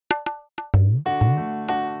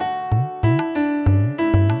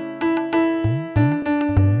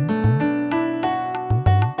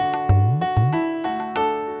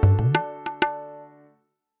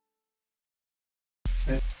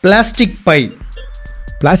Plastic by.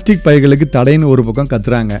 Plastic பைகளுக்கு தடைன்னு ஒரு பக்கம்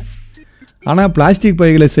கத்துறாங்க. ஆனால் பிளாஸ்டிக்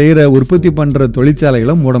பைகளை செய்கிற உற்பத்தி பண்ணுற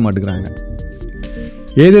தொழிற்சாலைகளை மூட மாட்டேங்கிறாங்க.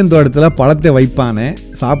 ஏதேன் தோட்டத்தில் பழத்தை வைப்பானே,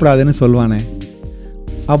 சாப்பிடாதுன்னு சொல்வானே,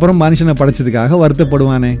 அப்புறம் மனுஷனை படைச்சதுக்காக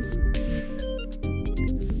வருத்தப்படுவானே.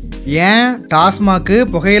 ஏன் டாஸ்மாக்கு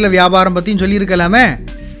புகையில வியாபாரம் பற்றியும் சொல்லியிருக்கலாமே.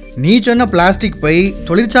 நீ சொன்ன பிளாஸ்டிக் பை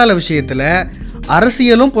தொழிற்சாலை விஷயத்தில்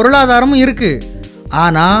அரசியலும் பொருளாதாரமும் இருக்குது.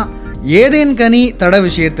 ஆனால் ஏதேன் கனி தடை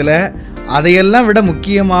விஷயத்தில் அதையெல்லாம் விட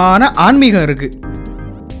முக்கியமான ஆன்மீகம் இருக்குது.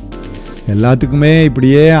 எல்லாத்துக்குமே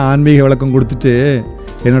இப்படியே ஆன்மீக விளக்கம் கொடுத்துட்டு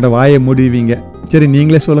என்னோட வாயை மூடிவீங்க. சரி,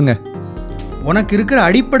 நீங்களே சொல்லுங்கள். உனக்கு இருக்கிற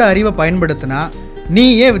அடிப்படை அறிவை பயன்படுத்தினா நீ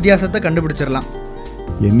ஏன் வித்தியாசத்தை கண்டுபிடிச்சிடலாம்.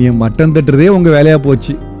 என்னைய மட்டம் தட்டுறதே உங்கள் வேலையாக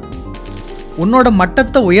போச்சு. உன்னோட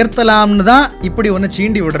மட்டத்தை உயர்த்தலாம்னு தான் இப்படி ஒன்று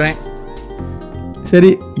சீண்டி விடுறேன்.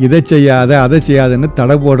 சரி, இதை செய்யாத அதை செய்யாதன்னு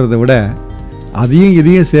தடை போடுறத விட அதையும்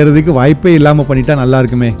இதையும் செய்கிறதுக்கு வாய்ப்பே இல்லாமல் பண்ணிட்டா நல்லா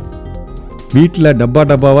இருக்குமே. வீட்டில் டப்பா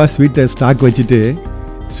டப்பாவாக ஸ்வீட்டை ஸ்டாக் வச்சுட்டு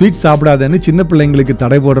ஸ்வீட் சாப்பிடாதன்னு சின்ன பிள்ளைங்களுக்கு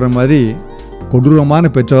தடை போடுற மாதிரி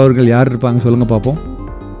கொடூரமான பெற்றோர்கள் யார் இருப்பாங்க சொல்லுங்கள் பார்ப்போம்.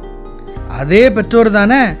 அதே பெற்றோர்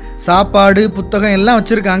தானே சாப்பாடு புத்தகம் எல்லாம்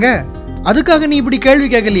வச்சுருக்காங்க. அதுக்காக நீ இப்படி கேள்வி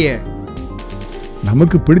கேட்கலையே.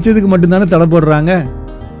 நமக்கு பிடிச்சதுக்கு மட்டும்தானே தடை போடுறாங்க.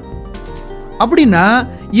 அப்படின்னா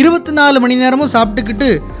 24 மணி நேரமும் சாப்பிட்டுக்கிட்டு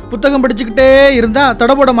புத்தகம் படிச்சுக்கிட்டே இருந்தா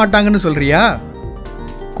தடை போட மாட்டாங்கன்னு சொல்றியா?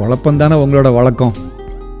 குழப்பம்தானே உங்களோட வழக்கம்.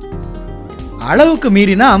 அளவுக்கு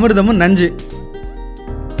மீறினா அமிர்தமும் நஞ்சு.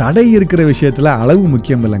 தடை இருக்கிற விஷயத்தில் அளவு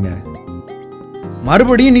முக்கியம் இல்லைங்க.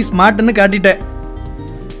 மறுபடியும் நீ ஸ்மார்ட்னு காட்டிட்ட.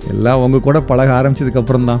 எல்லாம் உங்க கூட பழக ஆரம்பிச்சதுக்கு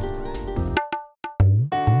அப்புறம் தான்.